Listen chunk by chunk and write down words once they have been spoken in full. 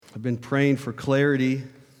I've been praying for clarity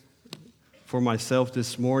for myself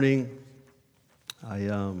this morning.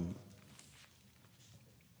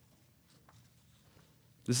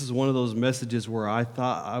 This is one of those messages where I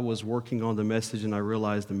thought I was working on the message and I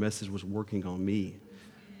realized the message was working on me.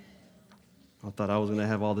 I thought I was going to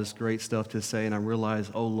have all this great stuff to say, and I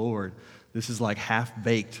realized, oh Lord, this is like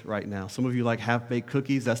half-baked right now. Some of you like half-baked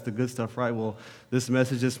cookies. That's the good stuff, right? Well, this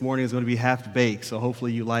message this morning is going to be half-baked, so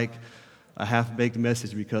hopefully you like a half-baked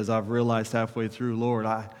message, because I've realized halfway through, Lord,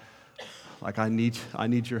 I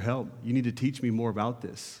need your help. You need to teach me more about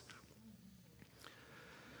this.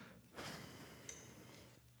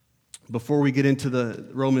 Before we get into the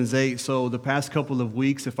Romans 8, so the past couple of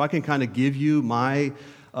weeks, if I can kind of give you my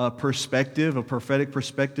perspective, a prophetic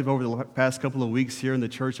perspective over the past couple of weeks here in the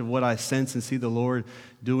church of what I sense and see the Lord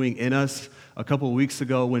doing in us. A couple of weeks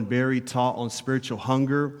ago when Barry taught on spiritual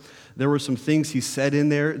hunger, there were some things he said in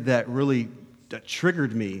there that really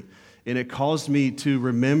triggered me, and it caused me to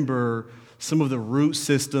remember some of the root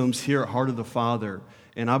systems here at Heart of the Father.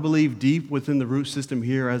 And I believe deep within the root system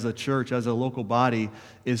here as a church, as a local body,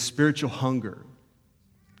 is spiritual hunger.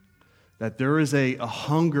 That there is a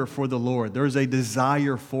hunger for the Lord. There is a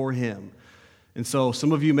desire for Him. And so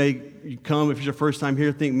some of you may come, if it's your first time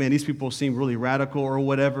here, think, man, these people seem really radical or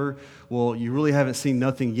whatever. Well, you really haven't seen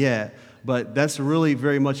nothing yet. But that's really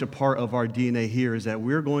very much a part of our DNA here, is that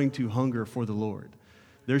we're going to hunger for the Lord.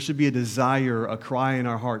 There should be a desire, a cry in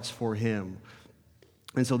our hearts for Him.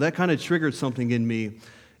 And so that kind of triggered something in me.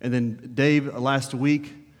 And then Dave, last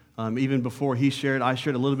week, even before he shared, I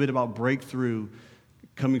shared a little bit about breakthrough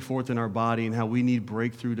coming forth in our body and how we need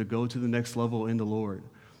breakthrough to go to the next level in the Lord.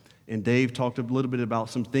 And Dave talked a little bit about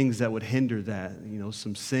some things that would hinder that,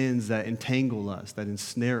 some sins that entangle us, that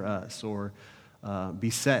ensnare us, or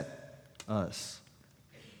beset us.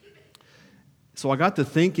 So I got to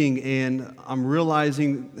thinking, and I'm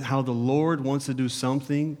realizing how the Lord wants to do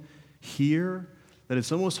something here that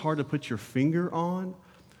it's almost hard to put your finger on.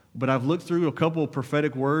 But I've looked through a couple of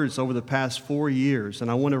prophetic words over the past 4 years, and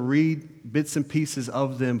I want to read bits and pieces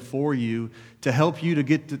of them for you to help you to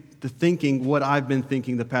get to thinking what I've been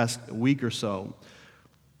thinking the past week or so.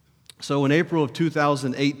 So in April of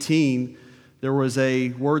 2018, there was a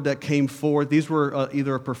word that came forth. These were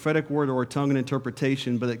either a prophetic word or a tongue and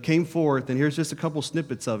interpretation, but it came forth, and here's just a couple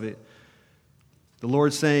snippets of it. The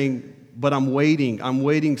Lord saying, "But I'm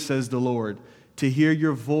waiting, says the Lord, to hear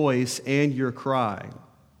your voice and your cry.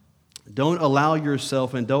 Don't allow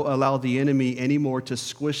yourself and don't allow the enemy anymore to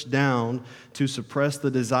squish down to suppress the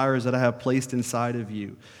desires that I have placed inside of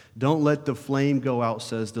you. Don't let the flame go out,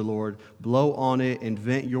 says the Lord. Blow on it and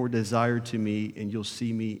vent your desire to me, and you'll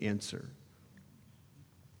see me answer."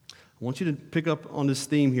 I want you to pick up on this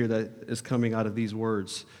theme here that is coming out of these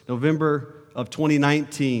words. November of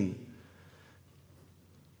 2019.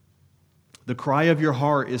 The cry of your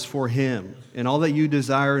heart is for Him, and all that you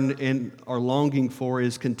desire and are longing for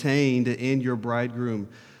is contained in your bridegroom.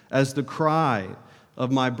 As the cry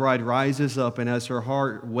of my bride rises up, and as her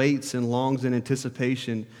heart waits and longs in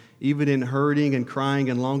anticipation, even in hurting and crying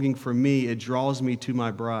and longing for me, it draws me to my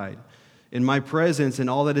bride. In my presence and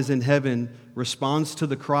all that is in heaven responds to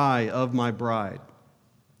the cry of my bride.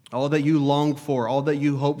 All that you long for, all that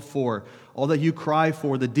you hope for, all that you cry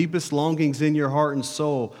for, the deepest longings in your heart and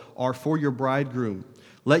soul are for your bridegroom.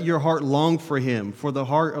 Let your heart long for Him, for the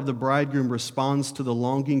heart of the bridegroom responds to the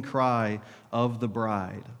longing cry of the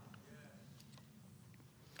bride.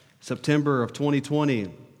 September of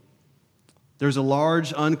 2020. There's a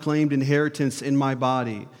large unclaimed inheritance in my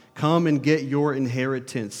body. Come and get your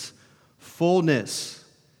inheritance. Fullness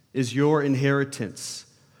is your inheritance.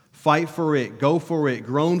 Fight for it, go for it,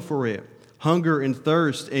 groan for it. Hunger and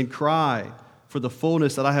thirst and cry for the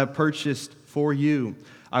fullness that I have purchased for you.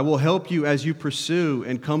 I will help you as you pursue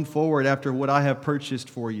and come forward after what I have purchased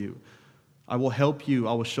for you. I will help you.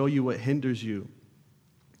 I will show you what hinders you.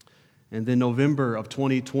 And then November of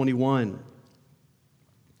 2021.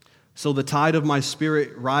 So the tide of my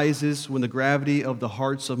spirit rises when the gravity of the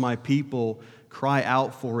hearts of my people cry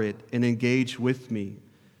out for it and engage with me.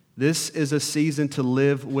 This is a season to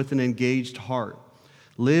live with an engaged heart.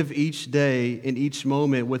 Live each day and each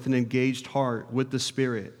moment with an engaged heart with the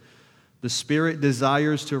Spirit. The Spirit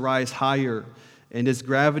desires to rise higher, and it's the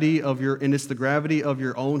gravity of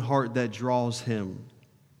your own heart that draws Him.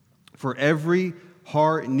 For every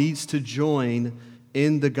heart needs to join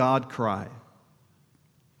in the God cry.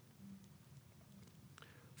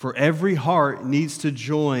 For every heart needs to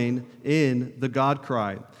join in the God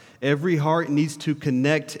cry. Every heart needs to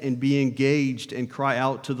connect and be engaged and cry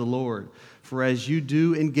out to the Lord. For as you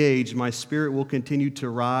do engage, my spirit will continue to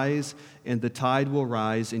rise, and the tide will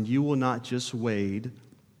rise, and you will not just wade,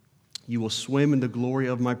 You will swim in the glory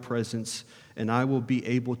of my presence, and I will be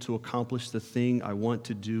able to accomplish the thing I want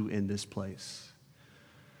to do in this place.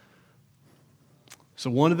 So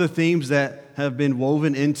one of the themes that have been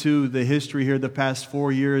woven into the history here the past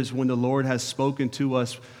 4 years when the Lord has spoken to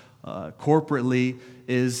us corporately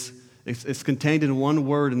is it's contained in one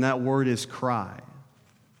word, and that word is cry.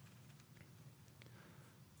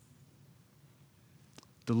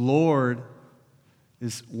 The Lord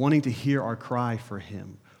is wanting to hear our cry for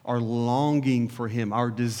Him, our longing for Him, our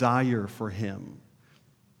desire for Him.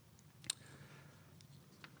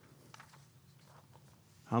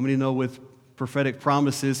 How many know with prophetic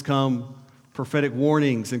promises come prophetic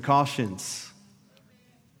warnings and cautions?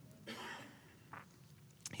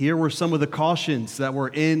 Here were some of the cautions that were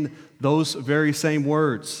in those very same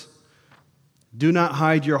words. Do not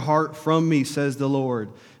hide your heart from me, says the Lord.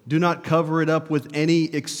 Do not cover it up with any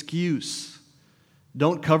excuse.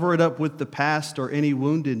 Don't cover it up with the past or any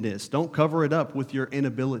woundedness. Don't cover it up with your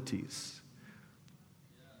inabilities.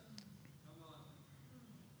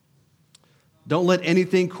 Don't let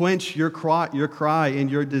anything quench your cry and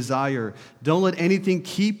your desire. Don't let anything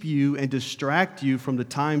keep you and distract you from the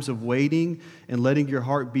times of waiting and letting your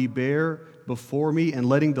heart be bare before me and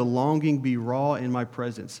letting the longing be raw in my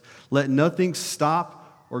presence. Let nothing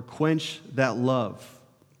stop or quench that love.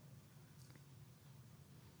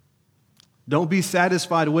 Don't be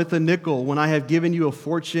satisfied with a nickel when I have given you a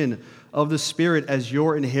fortune of the Spirit as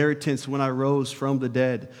your inheritance when I rose from the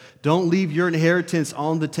dead. Don't leave your inheritance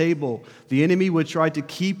on the table. The enemy would try to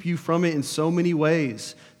keep you from it in so many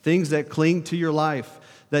ways. Things that cling to your life,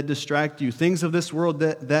 that distract you. Things of this world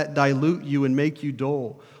that dilute you and make you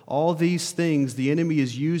dull. All these things the enemy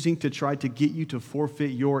is using to try to get you to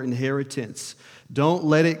forfeit your inheritance. Don't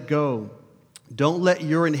let it go. Don't let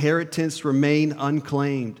your inheritance remain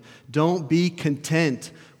unclaimed. Don't be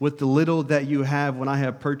content with the little that you have when I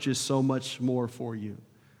have purchased so much more for you.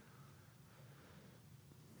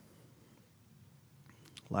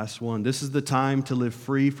 Last one. This is the time to live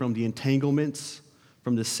free from the entanglements,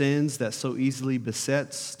 from the sins that so easily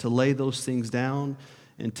besets, to lay those things down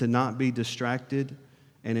and to not be distracted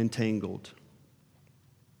and entangled.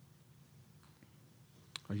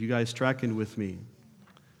 Are you guys tracking with me?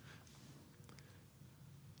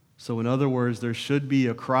 So in other words, there should be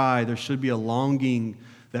a cry, there should be a longing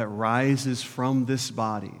that rises from this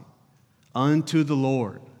body unto the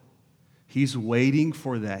Lord. He's waiting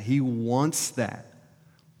for that. He wants that.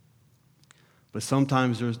 But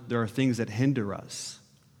sometimes there are things that hinder us.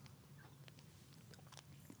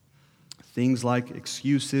 Things like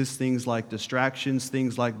excuses, things like distractions,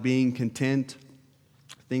 things like being content,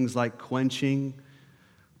 things like quenching.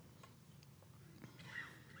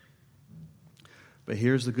 But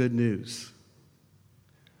here's the good news.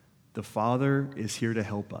 The Father is here to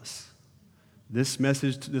help us. This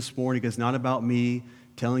message this morning is not about me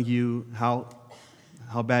telling you how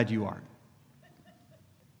bad you are.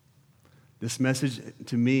 This message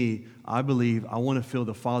to me, I believe, I want to feel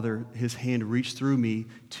the Father, His hand reach through me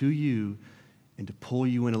to you and to pull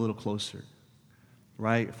you in a little closer.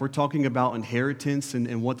 Right? If we're talking about inheritance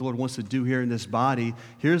and what the Lord wants to do here in this body,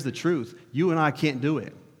 here's the truth. You and I can't do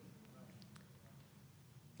it.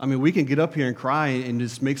 I mean, we can get up here and cry and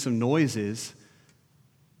just make some noises,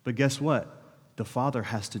 but guess what? The Father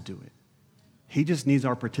has to do it. He just needs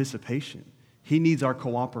our participation. He needs our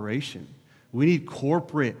cooperation. We need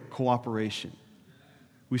corporate cooperation.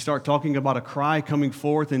 We start talking about a cry coming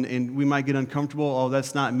forth, and we might get uncomfortable. Oh,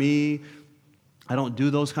 that's not me. I don't do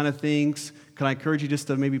those kind of things. Can I encourage you just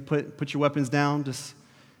to maybe put your weapons down? Just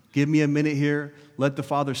give me a minute here. Let the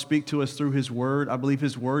Father speak to us through His Word. I believe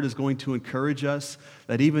His Word is going to encourage us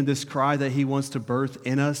that even this cry that He wants to birth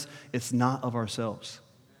in us, it's not of ourselves.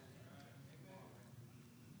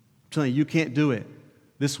 I'm telling you, you can't do it.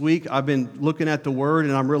 This week, I've been looking at the Word,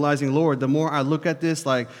 and I'm realizing, Lord, the more I look at this,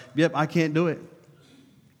 like, yep, I can't do it.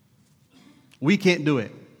 We can't do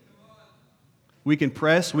it. We can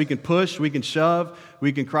press, we can push, we can shove,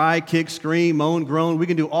 we can cry, kick, scream, moan, groan. We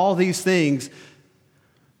can do all these things,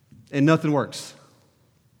 and nothing works.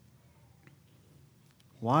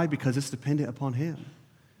 Why? Because it's dependent upon Him.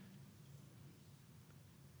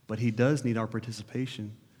 But He does need our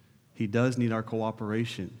participation. He does need our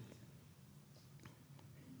cooperation.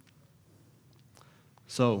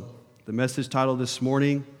 So, the message title this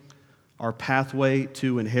morning, Our Pathway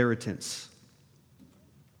to Inheritance.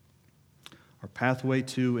 Our pathway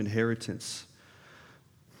to inheritance.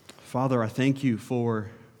 Father, I thank You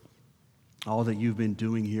for all that You've been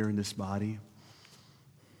doing here in this body.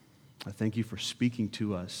 I thank You for speaking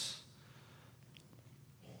to us.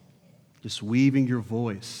 Just weaving Your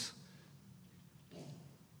voice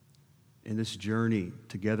in this journey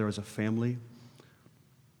together as a family.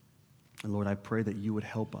 And Lord, I pray that you would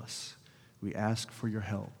help us. We ask for your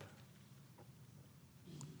help.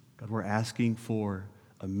 God, we're asking for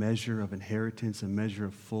a measure of inheritance, a measure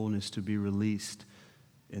of fullness to be released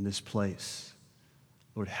in this place.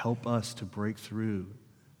 Lord, help us to break through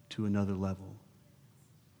to another level.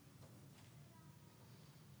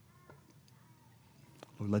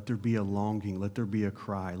 Lord, let there be a longing, let there be a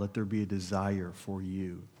cry, let there be a desire for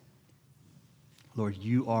you. Lord,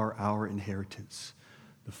 you are our inheritance.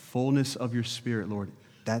 The fullness of your Spirit, Lord,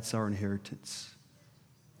 that's our inheritance.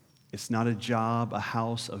 It's not a job, a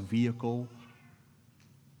house, a vehicle.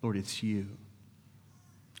 Lord, it's you.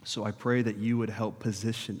 So I pray that you would help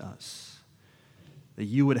position us, that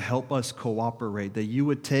you would help us cooperate, that you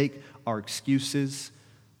would take our excuses,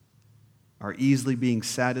 our easily being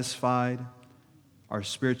satisfied, our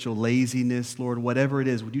spiritual laziness, Lord, whatever it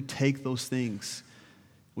is, would you take those things?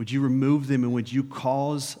 Would you remove them, and would you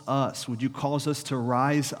cause us to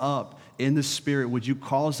rise up in the Spirit? Would you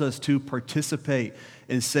cause us to participate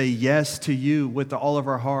and say yes to you with all of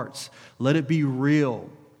our hearts? Let it be real.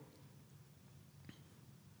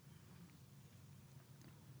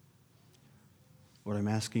 Lord, I'm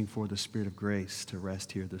asking for the Spirit of grace to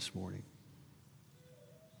rest here this morning.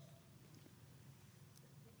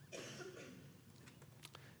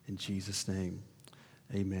 In Jesus' name,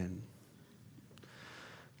 amen.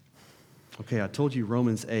 Okay, I told you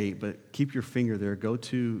Romans 8, but keep your finger there. Go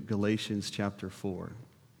to Galatians chapter 4.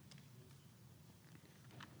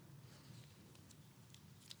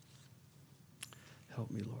 Help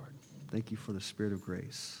me, Lord. Thank you for the Spirit of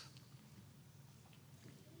grace.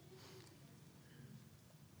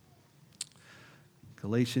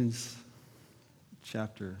 Galatians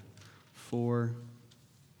chapter 4.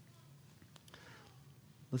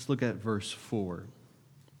 Let's look at verse 4.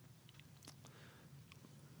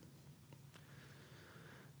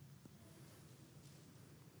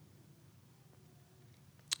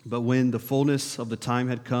 But when the fullness of the time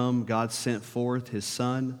had come, God sent forth his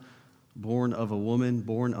Son, born of a woman,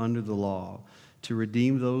 born under the law, to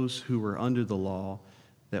redeem those who were under the law,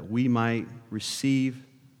 that we might receive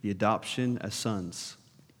the adoption as sons.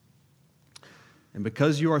 And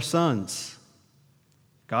because you are sons,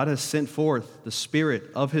 God has sent forth the Spirit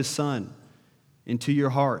of his Son into your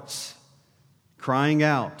hearts, crying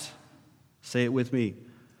out, say it with me,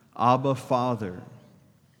 Abba, Father.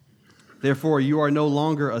 Therefore, you are no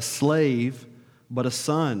longer a slave, but a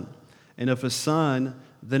son. And if a son,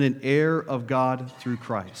 then an heir of God through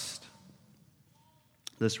Christ.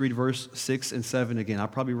 Let's read verse 6 and 7 again. I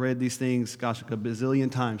probably read these things, a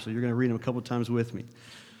bazillion times, so you're going to read them a couple times with me.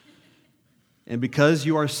 And because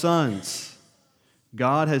you are sons,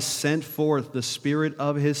 God has sent forth the Spirit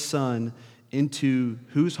of his Son into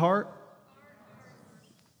whose heart?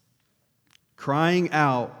 Crying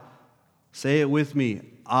out, say it with me,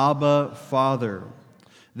 Abba, Father.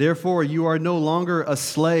 Therefore, you are no longer a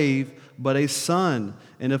slave, but a son.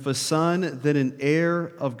 And if a son, then an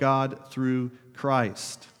heir of God through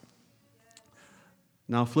Christ.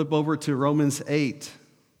 Now flip over to Romans 8.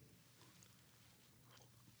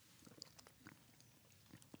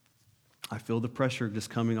 I feel the pressure just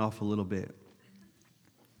coming off a little bit.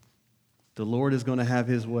 The Lord is going to have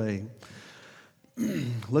his way.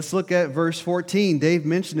 Let's look at verse 14. Dave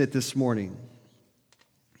mentioned it this morning.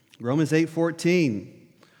 Romans 8:14.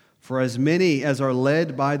 For as many as are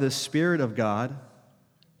led by the Spirit of God,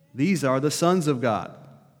 these are the sons of God.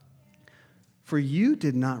 For you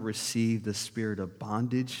did not receive the spirit of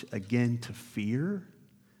bondage again to fear.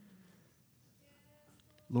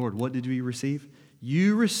 Lord, what did we receive?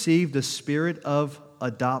 You received the spirit of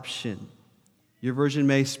adoption. Your version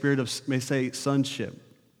may say sonship,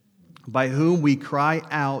 by whom we cry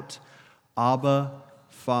out, Abba,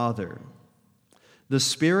 Father. The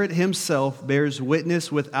Spirit himself bears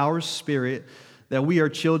witness with our spirit that we are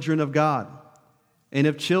children of God. And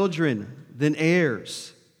if children, then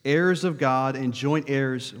heirs, heirs of God and joint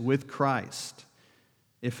heirs with Christ,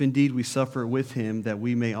 if indeed we suffer with him, that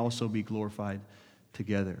we may also be glorified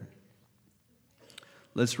together.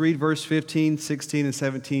 Let's read verse 15, 16, and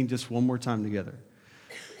 17 just one more time together.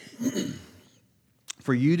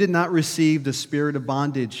 For you did not receive the spirit of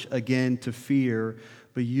bondage again to fear,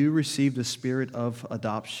 but you received the spirit of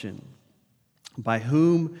adoption, by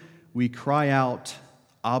whom we cry out,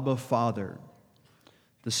 Abba, Father.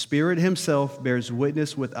 The Spirit himself bears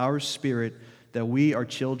witness with our spirit that we are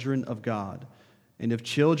children of God. And if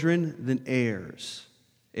children, then heirs,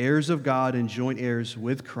 heirs of God and joint heirs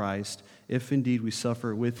with Christ, if indeed we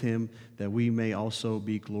suffer with him, that we may also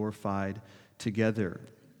be glorified together.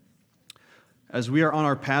 As we are on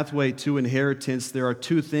our pathway to inheritance, there are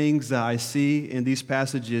two things that I see in these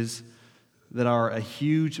passages that are a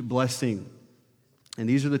huge blessing. And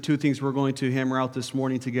these are the two things we're going to hammer out this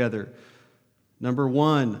morning together. Number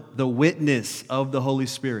one, the witness of the Holy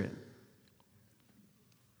Spirit.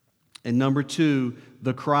 And number two,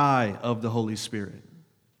 the cry of the Holy Spirit.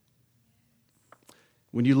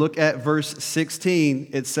 When you look at verse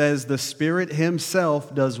 16, it says, the Spirit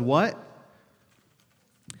himself does what?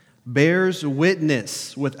 Bears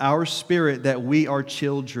witness with our spirit that we are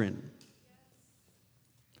children.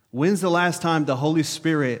 When's the last time the Holy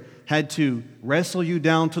Spirit had to wrestle you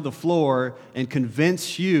down to the floor and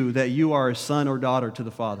convince you that you are a son or daughter to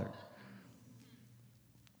the Father?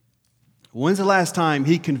 When's the last time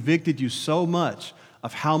he convicted you so much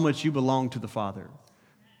of how much you belong to the Father?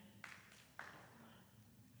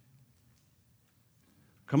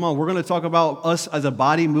 Come on, we're going to talk about us as a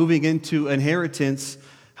body moving into inheritance.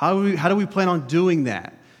 How do we plan on doing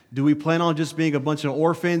that? Do we plan on just being a bunch of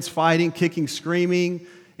orphans, fighting, kicking, screaming,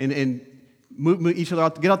 and move each other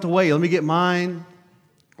out? Get out the way, let me get mine.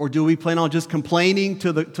 Or do we plan on just complaining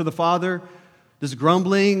to the Father, just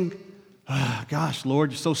grumbling? Gosh,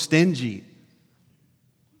 Lord, you're so stingy.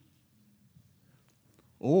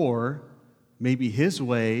 Or maybe his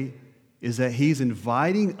way is that he's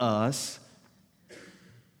inviting us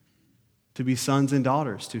to be sons and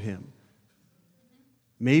daughters to him.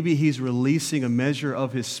 Maybe he's releasing a measure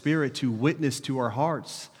of his Spirit to witness to our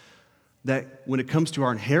hearts that when it comes to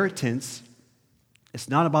our inheritance, it's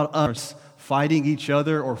not about us fighting each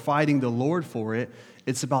other or fighting the Lord for it.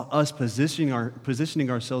 It's about us positioning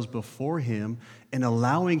ourselves before him and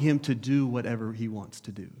allowing him to do whatever he wants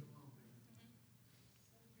to do.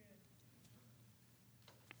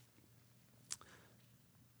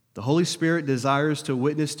 The Holy Spirit desires to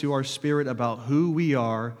witness to our spirit about who we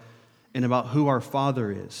are and about who our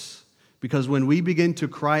Father is. Because when we begin to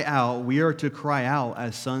cry out, we are to cry out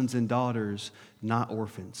as sons and daughters, not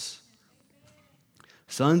orphans.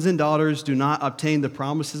 Sons and daughters do not obtain the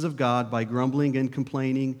promises of God by grumbling and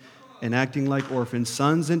complaining and acting like orphans.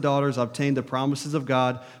 Sons and daughters obtain the promises of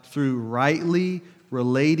God through rightly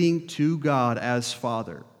relating to God as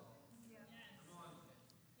Father.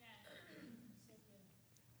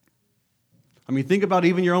 I mean, think about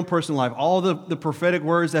even your own personal life. All the prophetic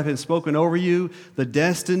words that have been spoken over you, the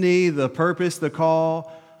destiny, the purpose, the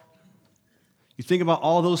call. You think about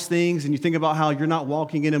all those things and you think about how you're not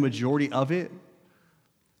walking in a majority of it.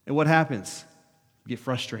 And what happens? You get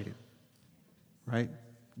frustrated, right?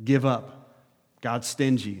 Give up. God's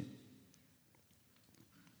stingy.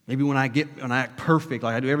 Maybe when I act perfect,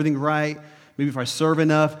 like I do everything right, maybe if I serve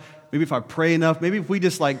enough, maybe if I pray enough, maybe if we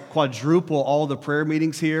just like quadruple all the prayer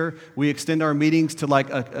meetings here, we extend our meetings to like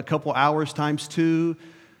a couple hours times 2.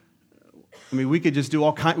 I mean, we could just do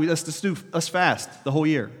all kinds. Let's fast the whole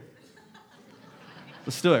year.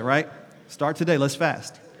 Let's do it, right? Start today. Let's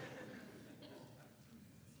fast.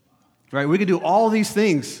 Right? We could do all these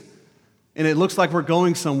things, and it looks like we're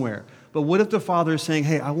going somewhere. But what if the Father is saying,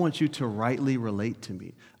 hey, I want you to rightly relate to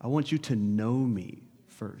me. I want you to know me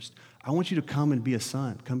first. I want you to come and be a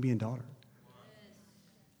son. Come be a daughter.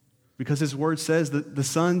 Because his word says that the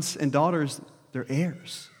sons and daughters, they're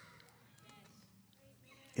heirs.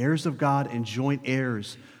 Heirs of God and joint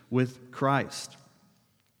heirs with Christ.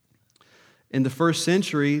 In the first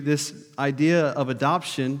century, this idea of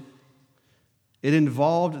adoption, it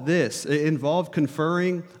involved this. It involved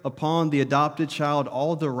conferring upon the adopted child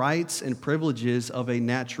all the rights and privileges of a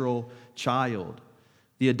natural child.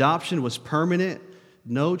 The adoption was permanent.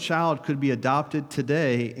 No child could be adopted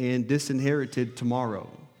today and disinherited tomorrow.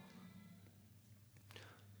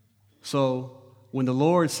 So when the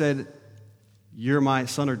Lord said, you're my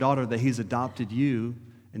son or daughter, that he's adopted you,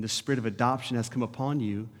 and the spirit of adoption has come upon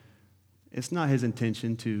you, it's not his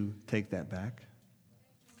intention to take that back.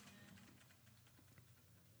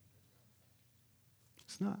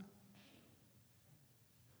 It's not.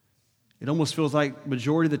 It almost feels like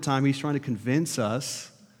majority of the time he's trying to convince us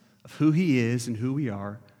of who he is and who we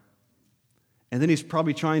are. And then he's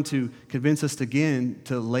probably trying to convince us again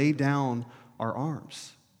to lay down our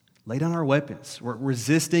arms, lay down our weapons. We're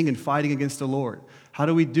resisting and fighting against the Lord. How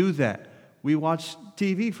do we do that? We watch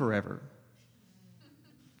TV forever.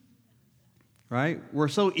 Right? We're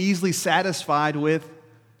so easily satisfied with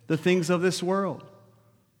the things of this world.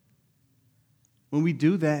 When we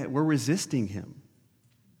do that, we're resisting him.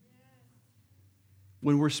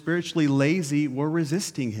 When we're spiritually lazy, we're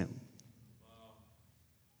resisting him.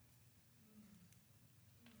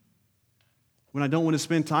 When I don't want to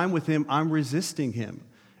spend time with him, I'm resisting him.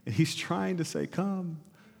 And he's trying to say, come.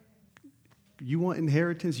 You want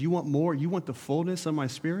inheritance? You want more? You want the fullness of my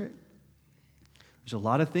spirit? There's a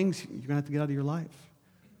lot of things you're going to have to get out of your life.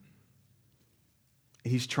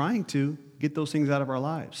 He's trying to get those things out of our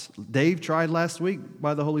lives. Dave tried last week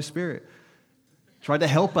by the Holy Spirit. Tried to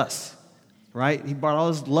help us, right? He brought all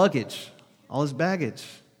his luggage, all his baggage,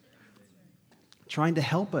 trying to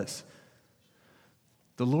help us.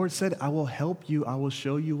 The Lord said, I will help you. I will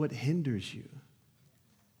show you what hinders you.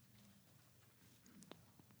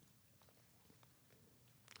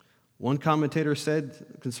 One commentator said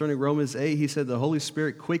concerning Romans 8, he said, the Holy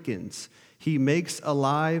Spirit quickens. He makes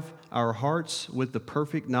alive our hearts with the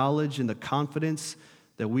perfect knowledge and the confidence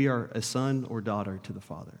that we are a son or daughter to the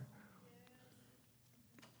Father.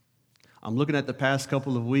 I'm looking at the past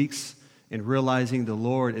couple of weeks and realizing the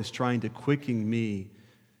Lord is trying to quicken me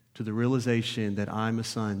to the realization that I'm a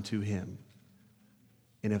son to Him.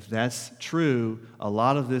 And if that's true, a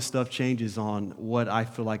lot of this stuff changes on what I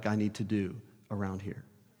feel like I need to do around here.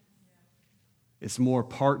 It's more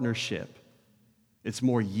partnership. It's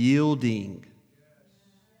more yielding.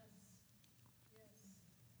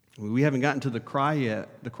 We haven't gotten to the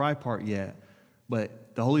cry part yet,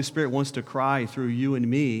 but the Holy Spirit wants to cry through you and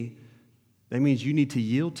me. That means you need to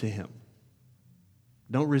yield to Him.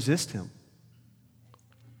 Don't resist Him.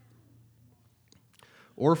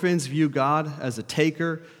 Orphans view God as a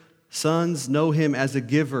taker. Sons know Him as a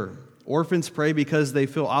giver. Orphans pray because they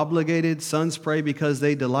feel obligated. Sons pray because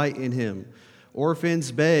they delight in Him.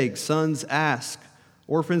 Orphans beg. Sons ask.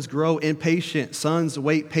 Orphans grow impatient. Sons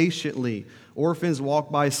wait patiently. Orphans walk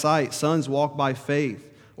by sight. Sons walk by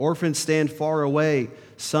faith. Orphans stand far away.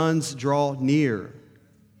 Sons draw near.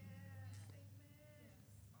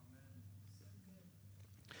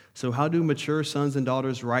 So how do mature sons and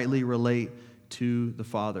daughters rightly relate to the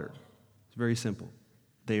Father? It's very simple.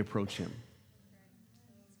 They approach Him.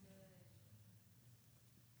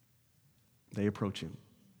 They approach Him.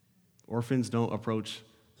 Orphans don't approach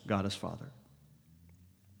God as Father.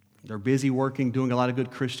 They're busy working, doing a lot of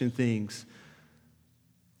good Christian things.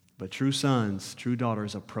 But true sons, true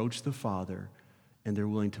daughters approach the Father, and they're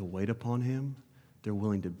willing to wait upon Him. They're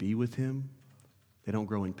willing to be with Him. They don't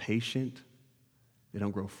grow impatient. They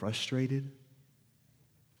don't grow frustrated.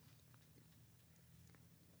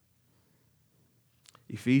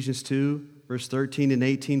 Ephesians 2, verse 13 and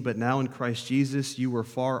 18, but now in Christ Jesus you who were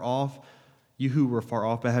far off,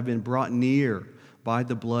 but have been brought near by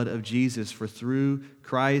the blood of Jesus. For through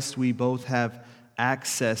Christ we both have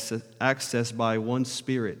access by one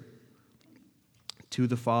Spirit to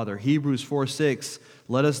the Father. Hebrews 4:6,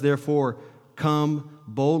 let us therefore come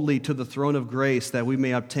boldly to the throne of grace that we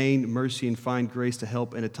may obtain mercy and find grace to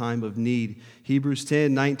help in a time of need. Hebrews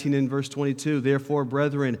 10:19 and verse 22, therefore,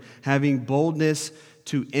 brethren, having boldness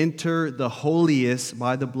to enter the holiest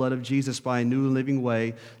by the blood of Jesus by a new and living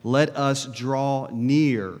way, let us draw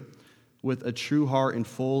near with a true heart and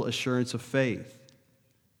full assurance of faith.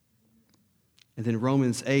 And then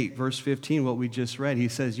Romans 8, verse 15, what we just read, he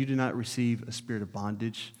says, you do not receive a spirit of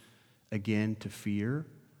bondage again to fear.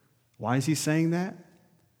 Why is he saying that?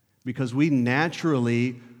 Because we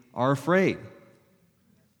naturally are afraid.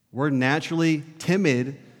 We're naturally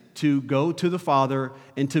timid to go to the Father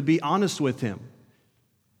and to be honest with Him.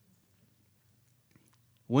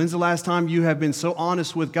 When's the last time you have been so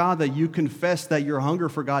honest with God that you confess that your hunger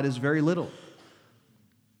for God is very little?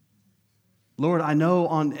 Lord, I know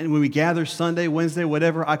and when we gather Sunday, Wednesday,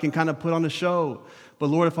 whatever, I can kind of put on a show. But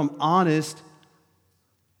Lord, if I'm honest,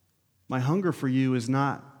 my hunger for you is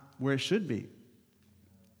not where it should be.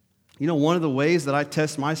 You know, one of the ways that I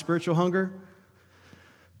test my spiritual hunger,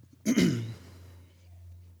 this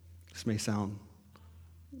may sound,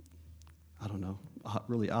 I don't know,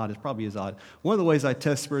 really odd. It probably is odd. One of the ways I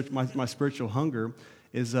test my spiritual hunger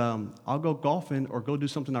is I'll go golfing or go do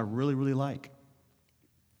something I really, really like.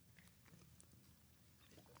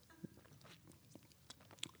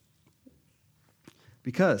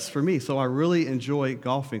 Because for me, so I really enjoy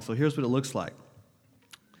golfing. So here's what it looks like.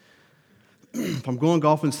 If I'm going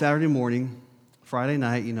golfing Saturday morning, Friday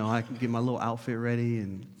night, you know, I can get my little outfit ready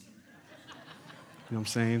and, you know what I'm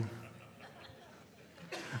saying?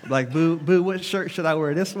 Like, boo, what shirt should I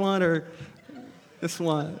wear? This one or this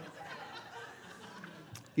one?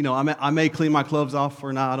 You know, I may clean my clubs off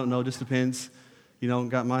or not. I don't know. Just depends. You know,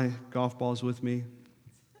 got my golf balls with me.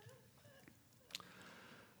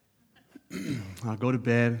 I'll go to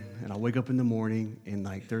bed and I'll wake up in the morning and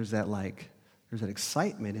there's that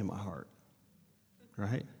excitement in my heart,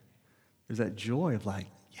 right? There's that joy of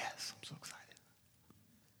yes, I'm so excited.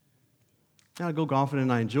 And I go golfing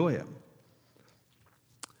and I enjoy it.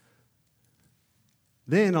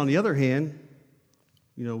 Then on the other hand,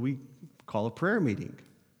 you know, we call a prayer meeting,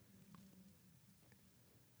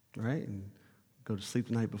 right? And go to sleep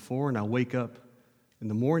the night before and I wake up in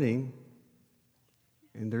the morning,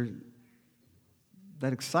 and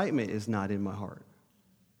that excitement is not in my heart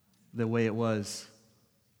the way it was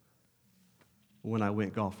when I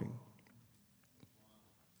went golfing.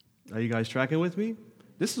 Are you guys tracking with me?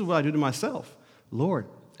 This is what I do to myself. Lord,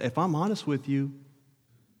 if I'm honest with you,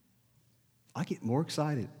 I get more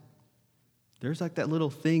excited. There's like that little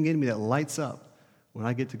thing in me that lights up when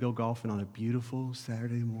I get to go golfing on a beautiful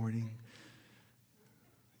Saturday morning.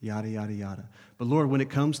 Yada, yada, yada. But Lord, when it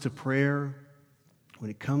comes to prayer, when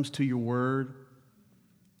it comes to your word,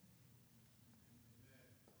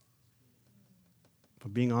 if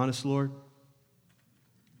I'm being honest, Lord,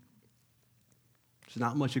 there's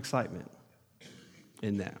not much excitement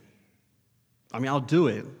in that. I mean, I'll do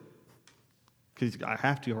it because I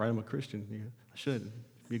have to, right? I'm a Christian. Yeah, I should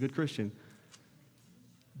be a good Christian.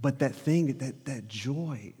 But that thing, that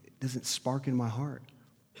joy doesn't spark in my heart.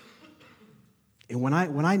 And when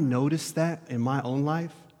I notice that in my own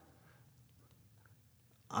life,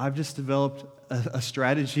 I've just developed a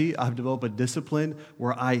strategy. I've developed a discipline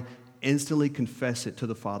where I instantly confess it to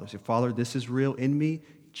the Father. Say, Father, this is real in me.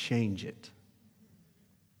 Change it.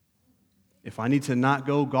 If I need to not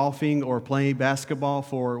go golfing or playing basketball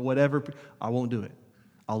for whatever, I won't do it.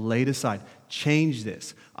 I'll lay it aside. Change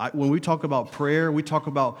this. When we talk about prayer, we talk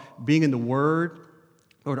about being in the Word.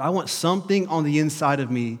 Lord, I want something on the inside of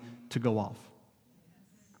me to go off.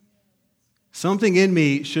 Something in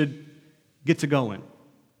me should get to going.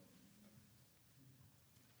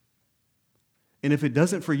 And if it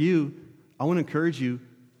doesn't for you, I want to encourage you,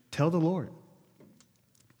 tell the Lord.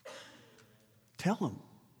 Tell Him.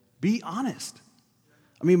 Be honest.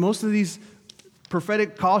 I mean, most of these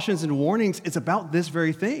prophetic cautions and warnings, it's about this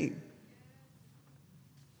very thing.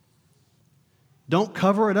 Don't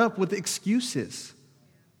cover it up with excuses.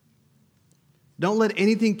 Don't let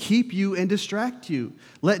anything keep you and distract you.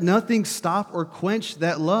 Let nothing stop or quench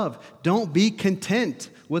that love. Don't be content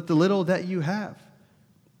with the little that you have.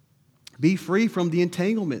 Be free from the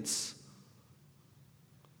entanglements.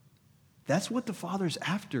 That's what the Father's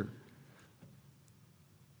after.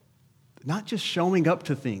 Not just showing up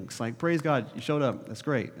to things. Like, praise God, you showed up. That's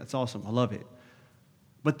great. That's awesome. I love it.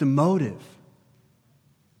 But the motive.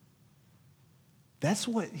 That's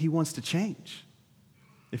what He wants to change.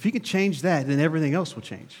 If He can change that, then everything else will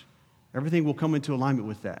change. Everything will come into alignment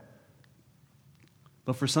with that.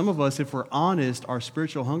 But for some of us, if we're honest, our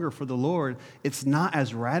spiritual hunger for the Lord, it's not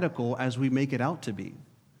as radical as we make it out to be.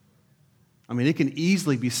 I mean, it can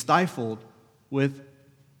easily be stifled with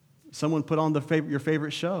someone put on your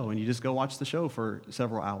favorite show, and you just go watch the show for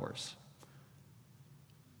several hours.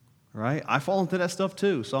 Right? I fall into that stuff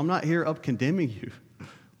too, so I'm not here up condemning you.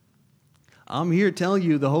 I'm here telling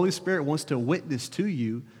you the Holy Spirit wants to witness to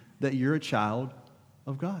you that you're a child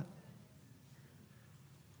of God.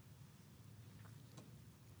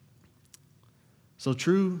 So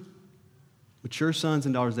true, mature sons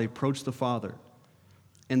and daughters, they approach the Father.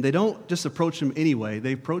 And they don't just approach Him anyway.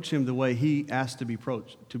 They approach Him the way He asked to be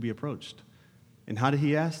approached. And how did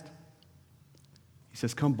He ask? He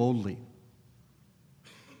says, come boldly.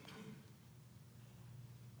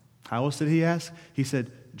 How else did He ask? He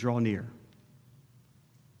said, draw near.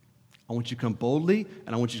 I want you to come boldly,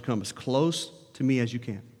 and I want you to come as close to me as you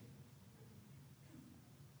can.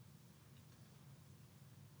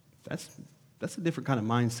 That's a different kind of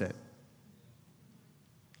mindset.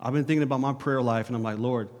 I've been thinking about my prayer life, and I'm like,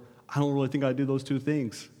 Lord, I don't really think I do those two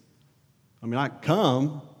things. I mean, I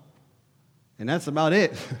come, and that's about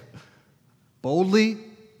it. Boldly,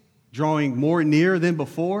 drawing more near than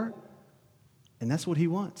before, and that's what He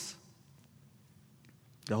wants.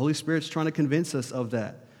 The Holy Spirit's trying to convince us of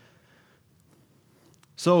that.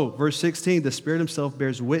 So, verse 16, the Spirit Himself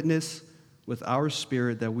bears witness with our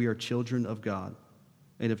spirit that we are children of God.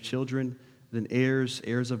 And if children, then heirs,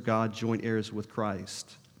 heirs of God, joint heirs with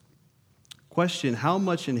Christ. Question, how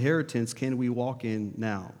much inheritance can we walk in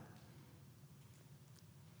now?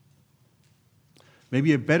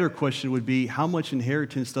 Maybe a better question would be, how much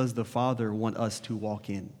inheritance does the Father want us to walk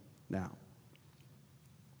in now?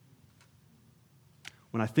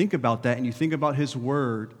 When I think about that and you think about His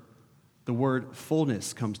Word, the word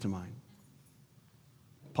fullness comes to mind.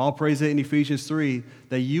 Paul prays it in Ephesians 3,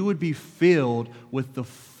 that you would be filled with the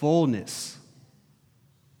fullness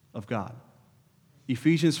of God.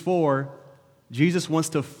 Ephesians 4, Jesus wants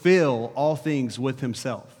to fill all things with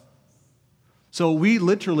Himself. So we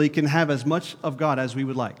literally can have as much of God as we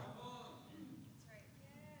would like.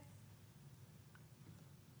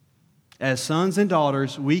 As sons and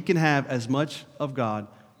daughters, we can have as much of God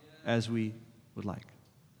as we would like.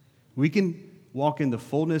 We can walk in the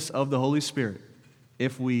fullness of the Holy Spirit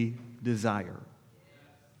if we desire.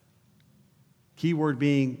 Key word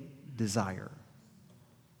being desire.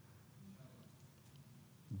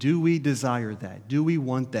 Do we desire that? Do we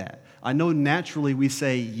want that? I know naturally we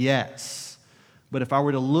say yes, but if I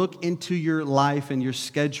were to look into your life and your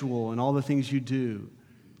schedule and all the things you do,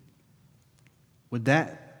 would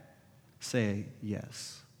that say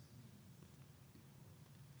yes?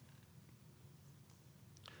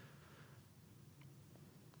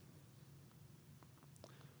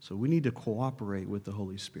 So we need to cooperate with the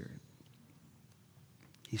Holy Spirit.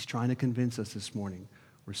 He's trying to convince us this morning.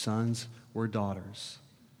 We're sons, we're daughters.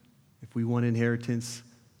 If we want inheritance,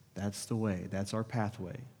 that's the way. That's our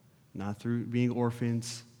pathway. Not through being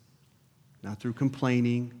orphans, not through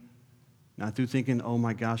complaining, not through thinking, oh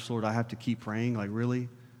my gosh, Lord, I have to keep praying. Like, really?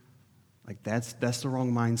 Like, that's the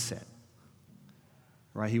wrong mindset.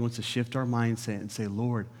 Right? He wants to shift our mindset and say,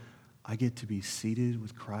 Lord, I get to be seated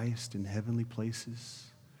with Christ in heavenly places.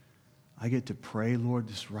 I get to pray, Lord,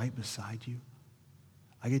 just right beside you.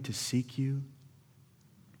 I get to seek you.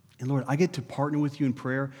 And Lord, I get to partner with you in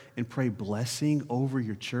prayer and pray blessing over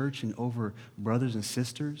your church and over brothers and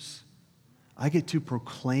sisters. I get to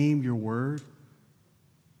proclaim your word.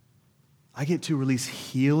 I get to release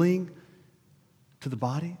healing to the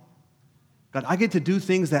body. God, I get to do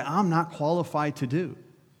things that I'm not qualified to do.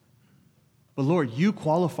 But Lord, you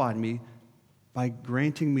qualified me by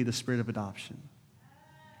granting me the spirit of adoption.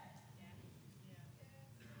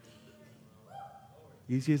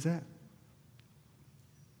 Easy as that.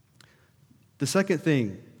 The second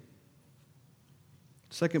thing,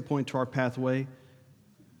 second point to our pathway,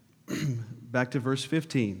 back to verse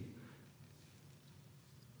 15.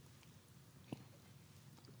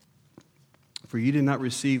 For you did not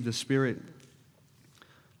receive the spirit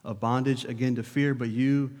of bondage again to fear, but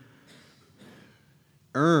you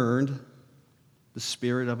earned the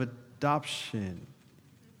spirit of adoption.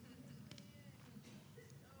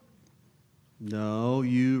 No,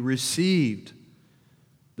 you received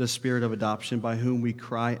the spirit of adoption by whom we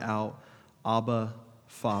cry out, Abba,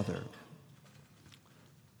 Father.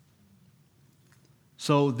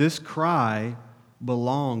 So this cry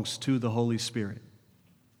belongs to the Holy Spirit.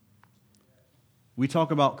 We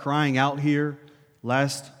talk about crying out here.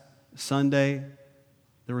 Last Sunday,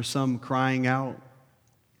 there was some crying out.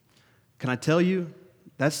 Can I tell you,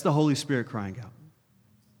 that's the Holy Spirit crying out.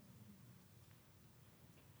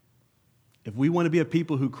 If we want to be a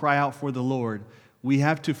people who cry out for the Lord, we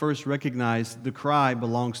have to first recognize the cry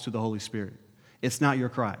belongs to the Holy Spirit. It's not your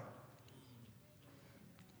cry.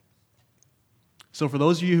 So for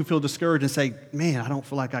those of you who feel discouraged and say, man, I don't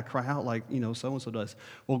feel like I cry out like, so-and-so does.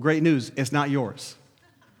 Well, great news, it's not yours.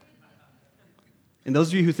 And those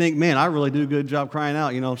of you who think, man, I really do a good job crying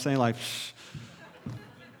out, I'm saying, like, shh.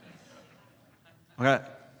 I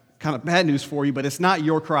got kind of bad news for you, but it's not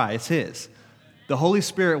your cry, it's His. The Holy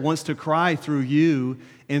Spirit wants to cry through you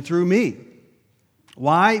and through me.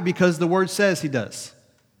 Why? Because the Word says He does.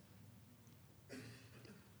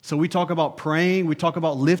 So we talk about praying, we talk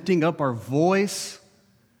about lifting up our voice.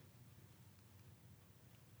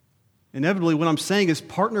 Inevitably, what I'm saying is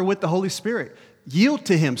partner with the Holy Spirit. Yield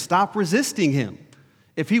to Him. Stop resisting Him.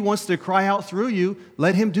 If He wants to cry out through you,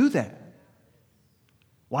 let Him do that.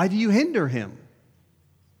 Why do you hinder Him?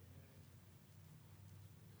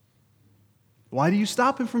 Why do you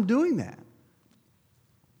stop Him from doing that?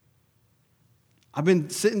 I've been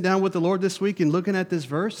sitting down with the Lord this week and looking at this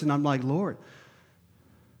verse, and I'm like, Lord,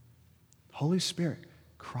 Holy Spirit,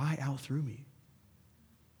 cry out through me.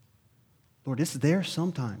 Lord, it's there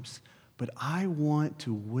sometimes, but I want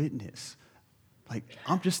to witness. Like,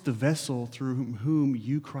 I'm just the vessel through whom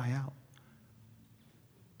you cry out.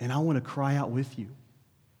 And I want to cry out with you.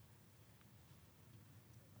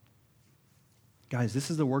 Guys, this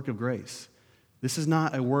is the work of grace. This is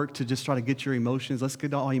not a work to just try to get your emotions. Let's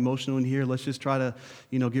get all emotional in here. Let's just try to,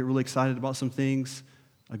 get really excited about some things.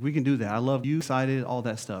 Like, we can do that. I love you, excited, all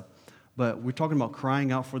that stuff. But we're talking about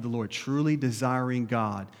crying out for the Lord, truly desiring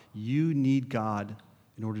God. You need God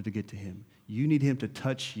in order to get to Him. You need Him to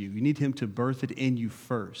touch you. You need Him to birth it in you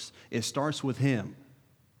first. It starts with Him,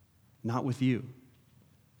 not with you.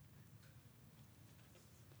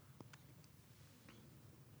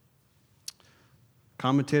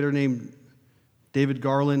 Commentator named David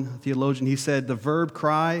Garland, a theologian, he said, the verb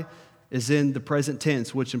cry is in the present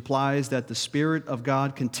tense, which implies that the Spirit of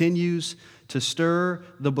God continues to stir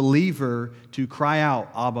the believer to cry out,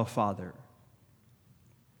 Abba, Father.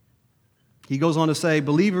 He goes on to say,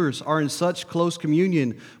 believers are in such close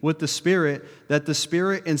communion with the Spirit that the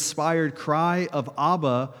Spirit-inspired cry of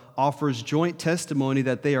Abba offers joint testimony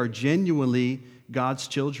that they are genuinely God's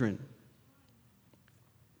children.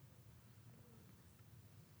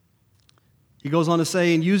 He goes on to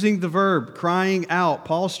say, in using the verb crying out,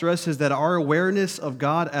 Paul stresses that our awareness of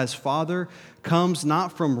God as Father comes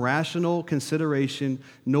not from rational consideration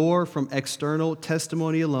nor from external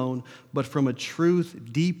testimony alone, but from a truth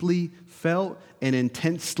deeply felt and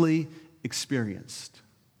intensely experienced.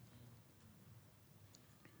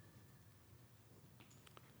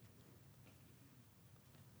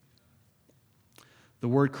 The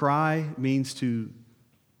word cry means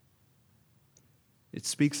it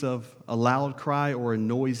speaks of a loud cry or a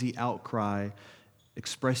noisy outcry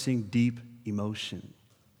expressing deep emotion.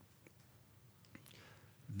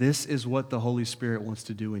 This is what the Holy Spirit wants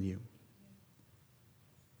to do in you.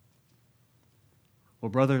 Well,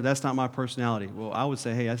 brother, that's not my personality. Well, I would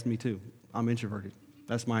say, hey, that's me too. I'm introverted.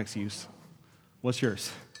 That's my excuse. What's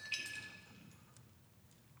yours?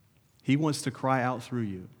 He wants to cry out through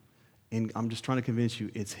you. And I'm just trying to convince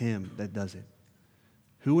you it's Him that does it.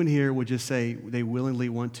 Who in here would just say they willingly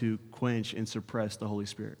want to quench and suppress the Holy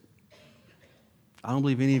Spirit? I don't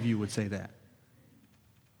believe any of you would say that.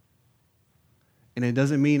 And it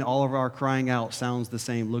doesn't mean all of our crying out sounds the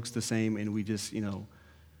same, looks the same, and we just,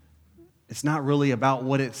 it's not really about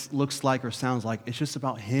what it looks like or sounds like. It's just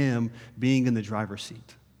about Him being in the driver's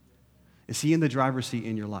seat. Is He in the driver's seat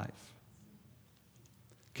in your life?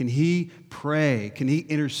 Can He pray? Can He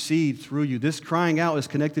intercede through you? This crying out is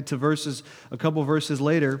connected to a couple verses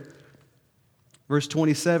later. Verse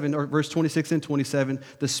 27, or verse 26 and 27,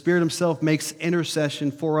 the Spirit Himself makes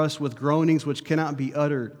intercession for us with groanings which cannot be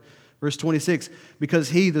uttered. Verse 26, because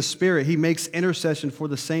He, the Spirit, He makes intercession for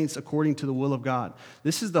the saints according to the will of God.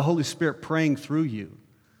 This is the Holy Spirit praying through you.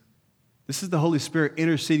 This is the Holy Spirit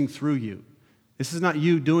interceding through you. This is not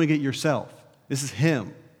you doing it yourself. This is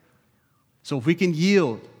Him. So if we can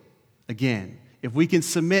yield again, if we can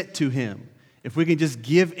submit to Him, if we can just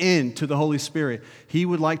give in to the Holy Spirit, He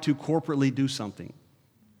would like to corporately do something.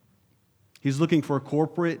 He's looking for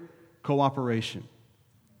corporate cooperation.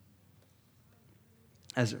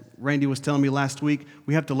 As Randy was telling me last week,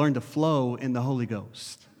 we have to learn to flow in the Holy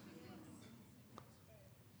Ghost.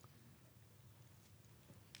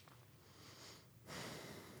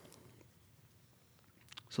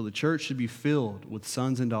 So the church should be filled with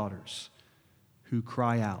sons and daughters who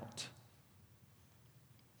cry out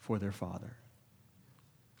for their Father.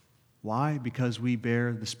 Why? Because we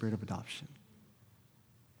bear the spirit of adoption.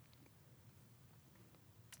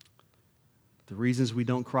 The reasons we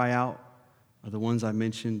don't cry out are the ones I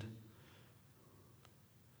mentioned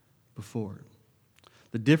before.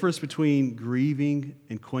 The difference between grieving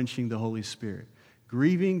and quenching the Holy Spirit.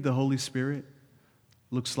 Grieving the Holy Spirit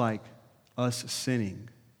looks like us sinning.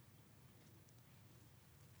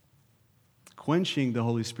 Quenching the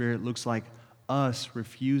Holy Spirit looks like us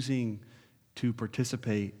refusing to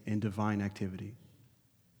participate in divine activity.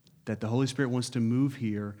 That the Holy Spirit wants to move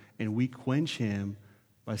here, and we quench Him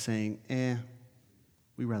by saying,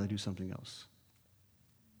 we'd rather do something else.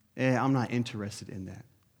 I'm not interested in that.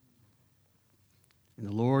 And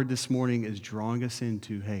the Lord this morning is drawing us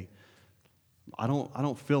into, hey, I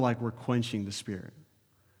don't feel like we're quenching the Spirit.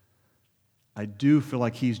 I do feel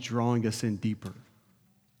like He's drawing us in deeper.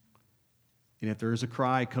 And if there is a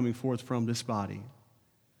cry coming forth from this body,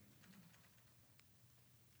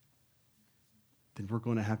 then we're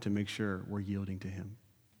going to have to make sure we're yielding to Him,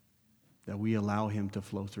 that we allow Him to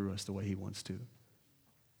flow through us the way He wants to.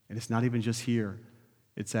 And it's not even just here.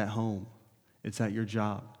 It's at home. It's at your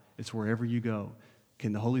job. It's wherever you go.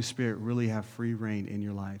 Can the Holy Spirit really have free reign in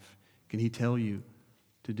your life? Can He tell you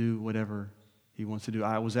to do whatever He wants to do?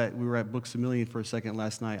 We were at Books A Million for a second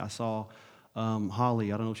last night. I saw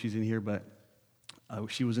Holly. I don't know if she's in here, but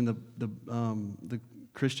she was in the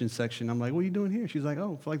Christian section. I'm like, what are you doing here? She's like, I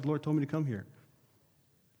feel like the Lord told me to come here.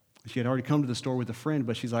 She had already come to the store with a friend,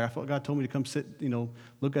 but she's like, I felt God told me to come sit,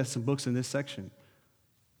 look at some books in this section.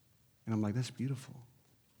 And I'm like, that's beautiful.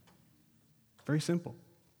 Very simple.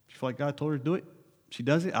 She felt like God told her to do it. She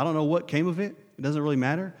does it. I don't know what came of it. It doesn't really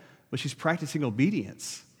matter. But she's practicing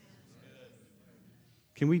obedience.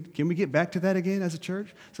 Can we get back to that again as a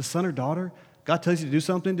church? As a son or daughter, God tells you to do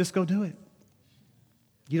something, just go do it.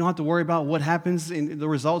 You don't have to worry about what happens in the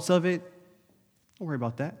results of it. Don't worry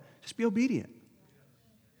about that. Just be obedient.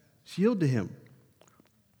 Just yield to Him.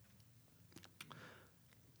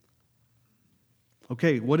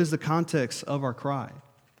 Okay, what is the context of our cry?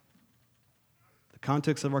 The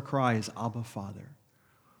context of our cry is Abba, Father.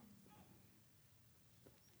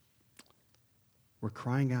 We're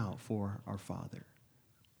crying out for our Father.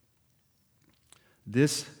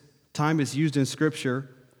 This time is used in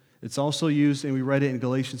Scripture. It's also used, and we read it in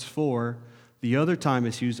Galatians 4. The other time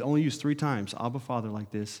it's used, only used 3 times, Abba, Father,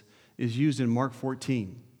 like this, is used in Mark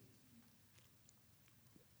 14.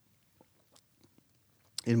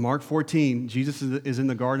 In Mark 14, Jesus is in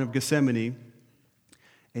the Garden of Gethsemane,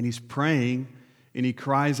 and he's praying, and he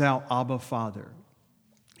cries out, Abba, Father.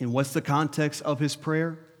 And what's the context of his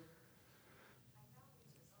prayer?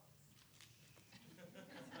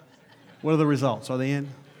 What are the results? Are they in?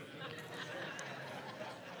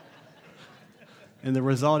 And the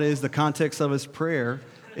result is, the context of his prayer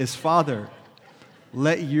is, Father,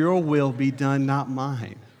 let your will be done, not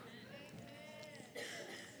mine.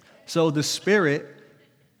 So the Spirit,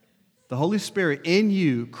 the Holy Spirit in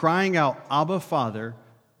you, crying out, Abba, Father.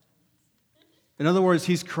 In other words,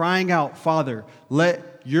 he's crying out, Father,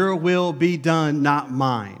 let your will be done, not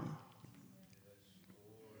mine.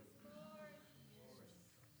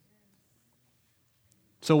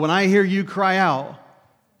 So when I hear you cry out,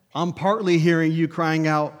 I'm partly hearing you crying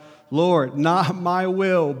out, Lord, not my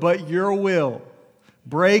will, but your will.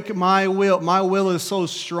 Break my will. My will is so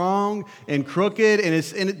strong and crooked, and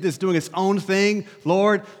it's doing its own thing.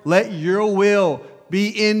 Lord, let your will be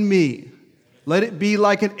in me. Let it be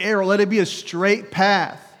like an arrow. Let it be a straight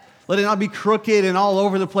path. Let it not be crooked and all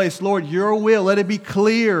over the place. Lord, your will, let it be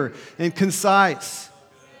clear and concise.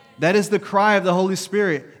 That is the cry of the Holy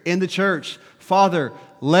Spirit in the church. Father,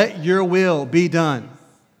 let your will be done,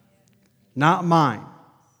 not mine.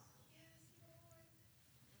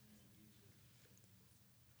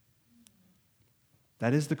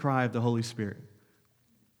 That is the cry of the Holy Spirit.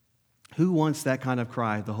 Who wants that kind of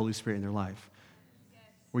cry of the Holy Spirit in their life?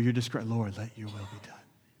 Where you're just crying, Lord, let your will be done.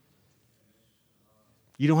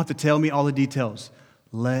 You don't have to tell me all the details.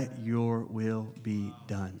 Let your will be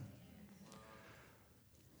done.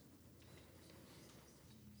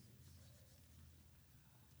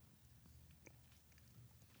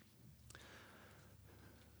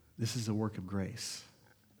 This is the work of grace.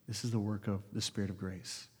 This is the work of the Spirit of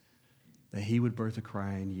grace. That he would birth a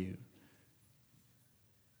cry in you.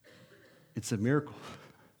 It's a miracle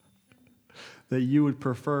that you would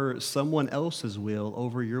prefer someone else's will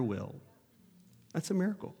over your will. That's a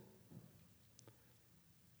miracle.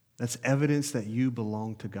 That's evidence that you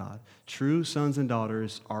belong to God. True sons and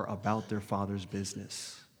daughters are about their Father's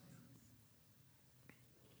business.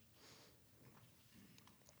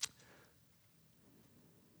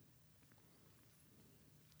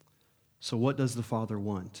 So what does the Father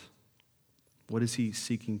want? What is he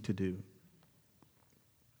seeking to do?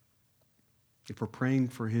 If we're praying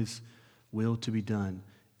for his will to be done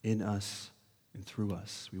in us and through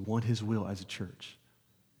us, we want his will as a church.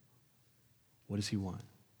 What does he want?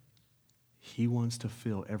 He wants to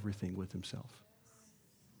fill everything with himself.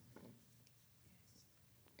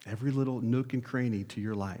 Every little nook and cranny to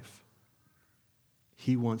your life,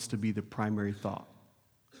 he wants to be the primary thought.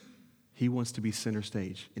 He wants to be center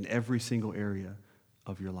stage in every single area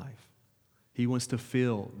of your life. He wants to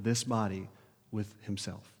fill this body with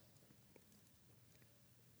himself.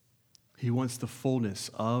 He wants the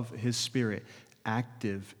fullness of his Spirit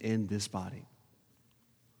active in this body.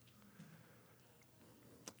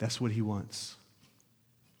 That's what he wants.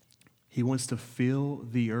 He wants to fill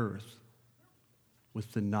the earth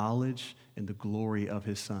with the knowledge and the glory of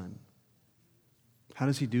his Son. How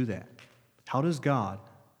does he do that? How does God,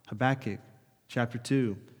 Habakkuk chapter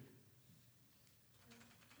 2,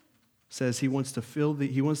 says he wants the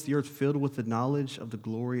earth filled with the knowledge of the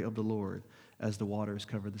glory of the Lord as the waters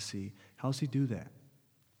cover the sea. How does he do that?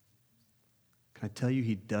 Can I tell you,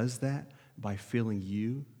 he does that by filling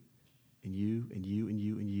you and you and you and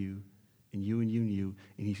you and you and you and you and you,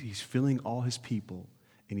 and he's filling all his people,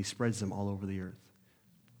 and he spreads them all over the earth,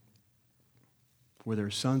 where there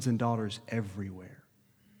are sons and daughters everywhere.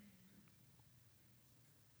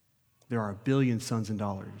 There are a billion sons and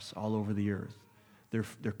daughters all over the earth.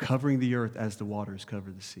 They're covering the earth as the waters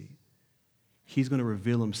cover the sea. He's going to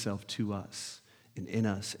reveal himself to us and in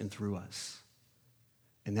us and through us.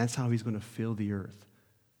 And that's how he's going to fill the earth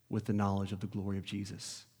with the knowledge of the glory of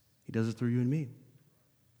Jesus. He does it through you and me.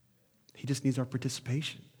 He just needs our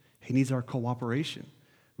participation. He needs our cooperation.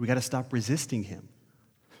 We got to stop resisting him.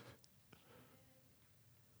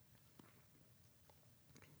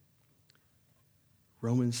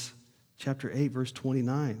 Romans chapter 8, verse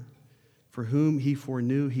 29. For whom he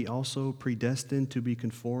foreknew, he also predestined to be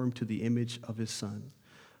conformed to the image of his Son.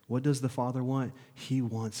 What does the Father want? He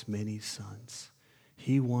wants many sons.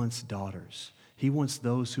 He wants daughters. He wants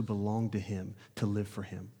those who belong to him to live for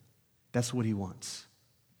him. That's what he wants.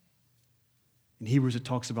 In Hebrews, it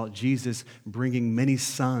talks about Jesus bringing many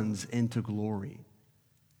sons into glory.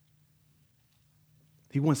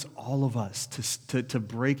 He wants all of us to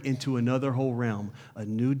break into another whole realm, a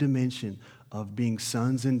new dimension of being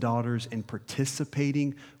sons and daughters and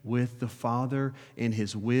participating with the Father in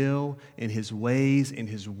his will, in his ways, in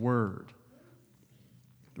his word.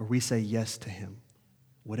 where we say yes to him.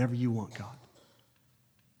 Whatever you want, God.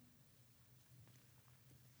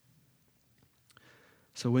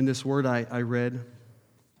 So in this word I read,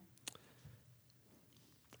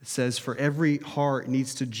 it says, for every heart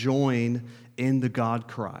needs to join in the God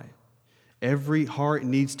cry. Every heart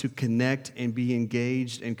needs to connect and be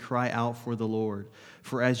engaged and cry out for the Lord.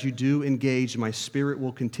 For as you do engage, my spirit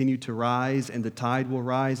will continue to rise, and the tide will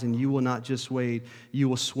rise, and you will not just wade. You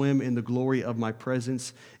will swim in the glory of my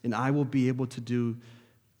presence, and I will be able to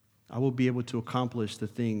accomplish the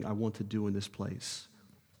thing I want to do in this place.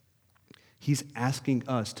 He's asking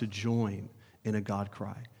us to join in a God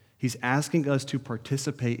cry. He's asking us to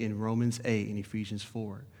participate in Romans 8 and Ephesians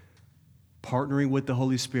 4. Partnering with the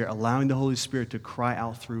Holy Spirit, allowing the Holy Spirit to cry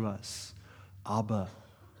out through us. Abba,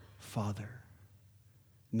 Father,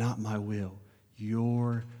 not my will,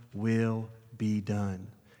 your will be done.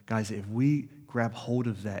 Guys, if we grab hold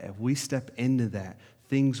of that, if we step into that,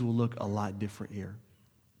 things will look a lot different here.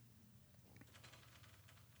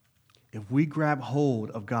 If we grab hold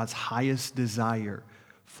of God's highest desire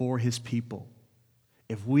for his people,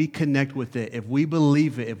 if we connect with it, if we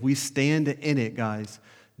believe it, if we stand in it, guys,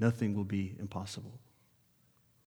 nothing will be impossible.